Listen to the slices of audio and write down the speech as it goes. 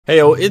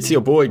Heyo, it's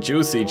your boy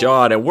Juicy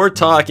John, and we're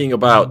talking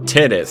about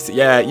tennis.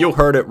 Yeah, you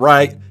heard it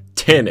right,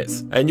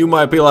 tennis. And you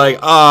might be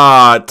like,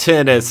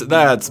 tennis,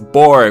 that's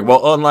boring.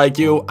 Well, unlike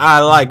you,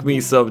 I like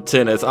me some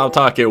tennis. I'm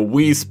talking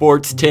Wii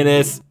Sports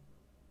tennis.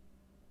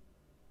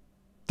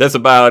 That's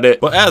about it.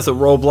 But as a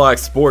Roblox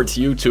sports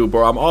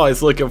YouTuber, I'm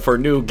always looking for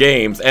new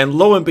games, and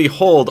lo and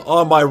behold,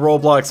 on my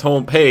Roblox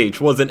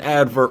homepage was an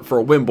advert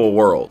for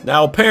WimbleWorld.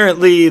 Now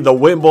apparently the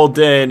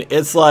Wimbledon,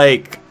 it's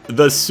like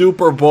the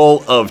Super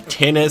Bowl of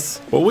tennis,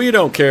 but we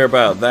don't care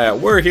about that.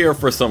 We're here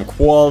for some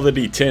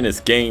quality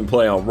tennis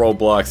gameplay on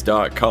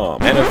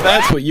Roblox.com. And if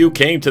that's what you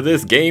came to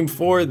this game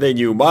for, then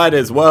you might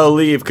as well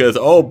leave, because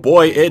oh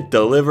boy, it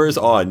delivers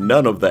on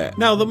none of that.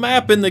 Now the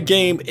map in the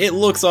game, it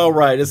looks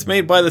alright. It's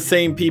made by the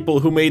same people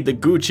who made the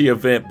Gucci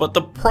event, but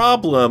the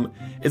problem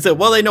is that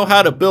while they know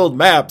how to build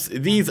maps,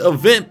 these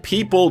event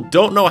people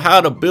don't know how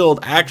to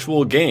build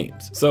actual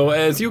games. So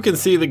as you can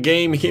see the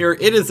game here,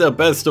 it is a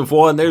best of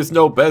 1. There's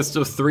no best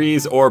of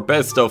 3s or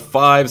best of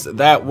 5s.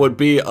 That would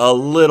be a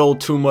little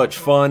too much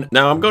fun.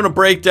 Now I'm going to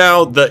break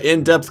down the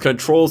in-depth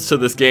controls to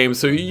this game.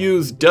 So you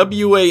use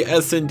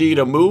WASD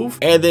to move,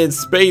 and then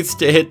space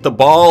to hit the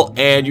ball,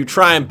 and you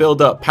try and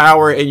build up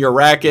power in your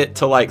racket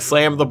to like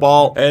slam the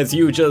ball, as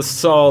you just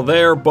saw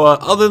there.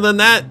 But other than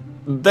that,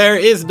 there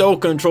is no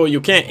control.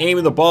 You can't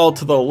aim the ball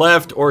to the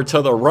left or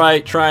to the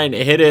right, try and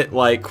hit it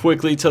like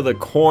quickly to the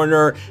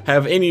corner,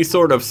 have any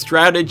sort of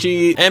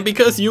strategy. And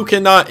because you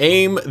cannot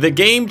aim, the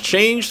game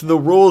changed the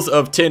rules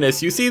of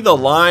tennis. You see the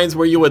lines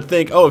where you would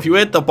think, oh, if you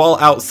hit the ball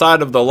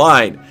outside of the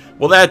line,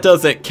 well, that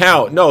doesn't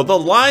count. No, the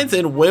lines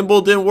in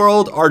Wimbledon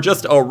World are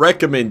just a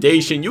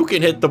recommendation. You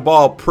can hit the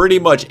ball pretty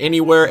much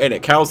anywhere and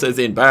it counts as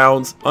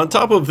inbounds. On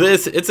top of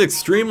this, it's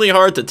extremely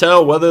hard to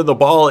tell whether the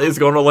ball is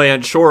going to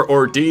land short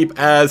or deep,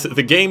 as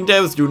the game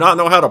devs do not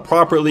know how to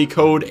properly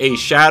code a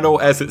shadow,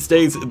 as it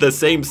stays the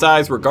same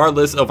size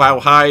regardless of how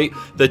high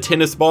the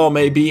tennis ball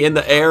may be in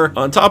the air.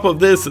 On top of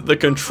this, the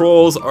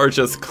controls are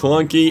just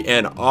clunky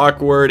and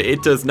awkward.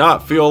 It does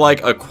not feel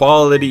like a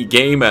quality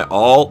game at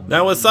all.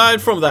 Now, aside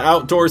from the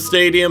outdoor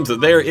stadiums,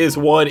 there is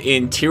one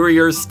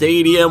interior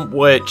stadium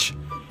which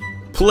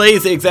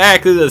plays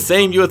exactly the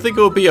same. You would think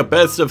it would be a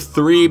best of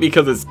 3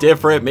 because it's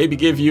different, maybe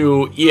give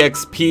you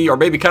EXP, or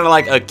maybe kind of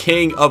like a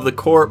king of the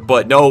court,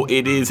 but no,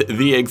 it is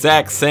the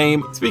exact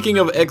same. Speaking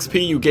of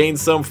XP, you gain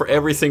some for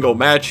every single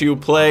match you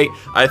play.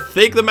 I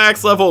think the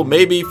max level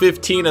may be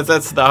 15, as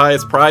that's the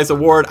highest prize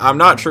award. I'm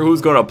not sure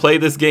who's going to play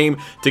this game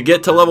to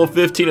get to level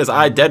 15, as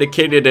I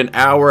dedicated an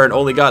hour and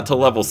only got to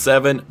level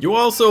 7. You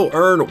also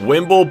earn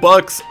Wimble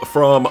Bucks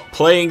from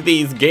playing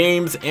these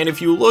games, and if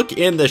you look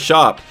in the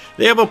shop,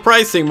 they have a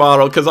pricing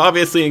model, because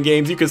obviously in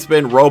games you can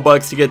spend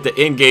Robux to get the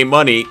in-game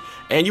money,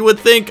 and you would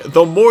think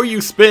the more you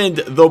spend,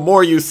 the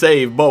more you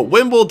save. But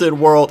Wimbledon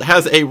World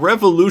has a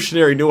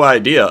revolutionary new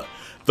idea.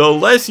 The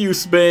less you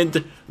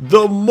spend,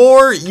 the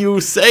more you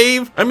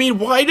save. I mean,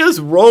 why does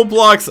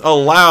Roblox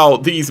allow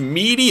these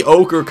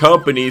mediocre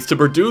companies to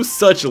produce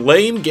such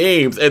lame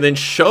games and then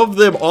shove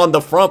them on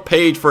the front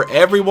page for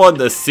everyone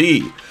to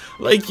see?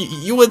 Like,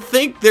 you would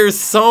think there's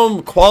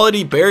some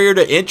quality barrier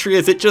to entry.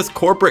 Is it just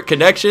corporate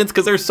connections?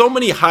 Because there's so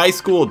many high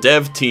school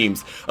dev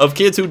teams of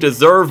kids who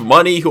deserve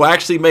money, who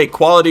actually make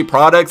quality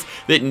products,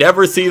 that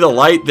never see the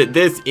light that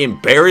this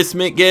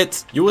embarrassment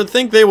gets. You would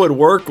think they would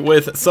work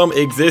with some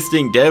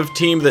existing dev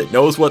team that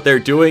knows what they're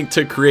doing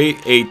to create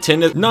a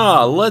tennis.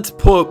 Nah, let's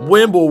put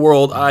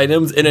WimbleWorld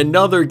items in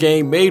another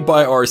game made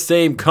by our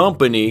same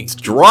company.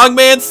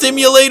 Strongman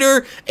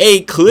Simulator?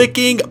 A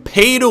clicking,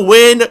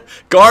 pay-to-win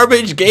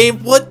garbage game?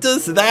 What does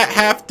that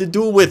have to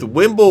do with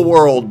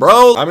WimbleWorld,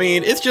 bro? I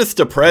mean, it's just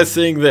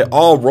depressing that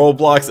all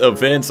Roblox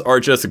events are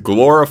just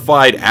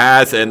glorified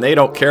ads and they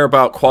don't care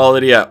about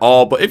quality at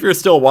all. But if you're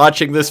still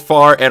watching this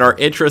far and are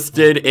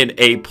interested in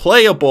a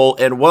playable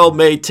and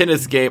well-made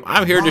tennis game,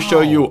 I'm here to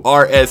show you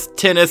RS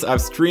Tennis.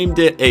 I've streamed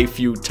it a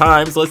few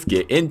times. Let's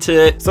get into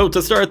it. So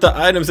to start, the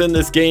items in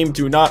this game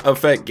do not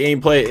affect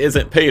gameplay. It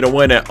isn't pay to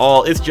win at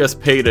all. It's just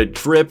pay to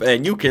drip,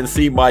 and you can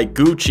see my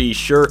Gucci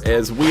shirt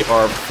as we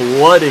are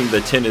flooding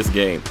the tennis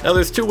game. Now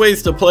there's 2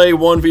 ways to play,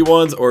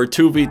 1v1s or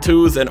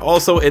 2v2s, and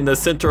also in the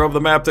center of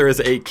the map there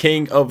is a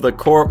king of the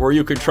court where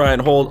you could try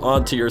and hold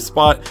on to your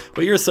spot.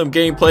 But here's some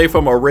gameplay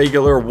from a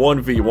regular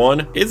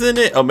 1v1. Isn't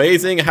it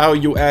amazing how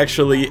you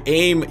actually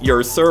aim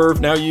your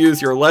serve? Now you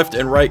use your left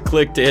and right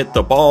click to hit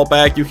the ball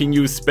back. You can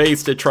use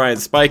space to try and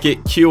spike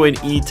it, Q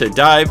and E to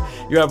dive.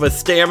 You have a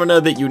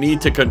stamina that you need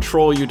to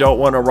control. You don't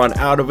want to run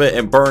out of it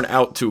and burn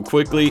out too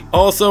quickly.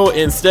 Also,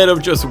 instead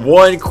of just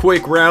one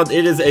quick round,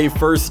 it is a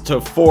first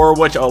to 4,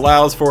 which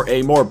allows for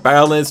a more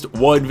balanced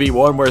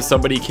 1v1 where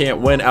somebody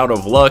can't win out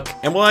of luck.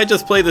 And while I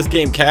just play this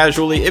game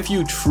casually, if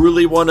you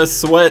truly want to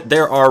sweat,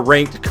 there are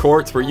ranked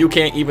courts where you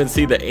can't even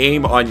see the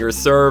aim on your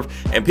serve,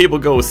 and people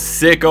go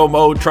sicko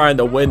mode trying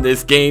to win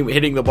this game,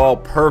 hitting the ball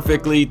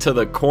perfectly to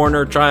the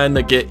corner, trying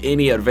to get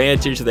any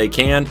advantage they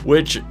can,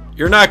 which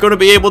you're not going to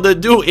be able to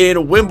do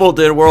in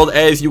Wimbledon World,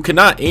 as you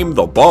cannot aim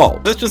the ball.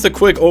 That's just a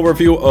quick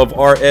overview of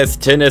RS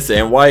Tennis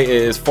and why it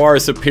is far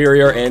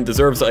superior and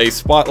deserves a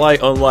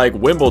spotlight unlike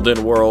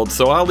Wimbledon World.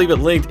 So I'll leave it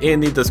linked in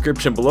the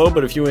description below,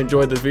 but if you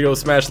enjoyed this video,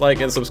 smash like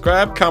and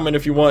subscribe. Comment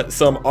if you want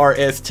some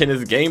RS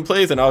Tennis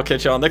gameplays, and I'll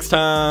catch y'all next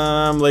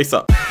time. Lace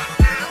up.